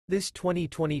This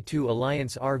 2022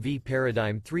 Alliance RV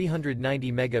Paradigm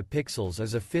 390 megapixels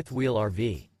is a fifth-wheel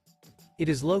RV. It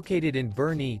is located in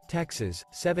Boerne, Texas,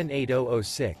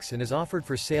 78006 and is offered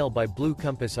for sale by Blue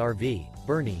Compass RV,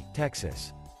 Boerne,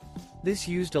 Texas. This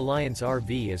used Alliance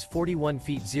RV is 41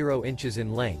 feet 0 inches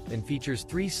in length and features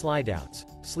 3 slideouts,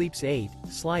 sleeps 8,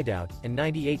 slideout, and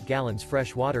 98 gallons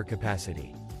fresh water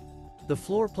capacity. The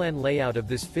floor plan layout of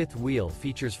this fifth wheel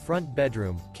features front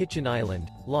bedroom, kitchen island,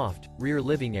 loft, rear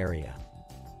living area.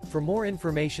 For more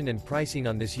information and pricing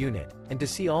on this unit, and to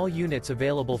see all units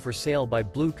available for sale by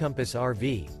Blue Compass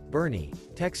RV, Boerne,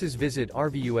 Texas, visit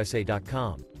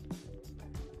RVUSA.com.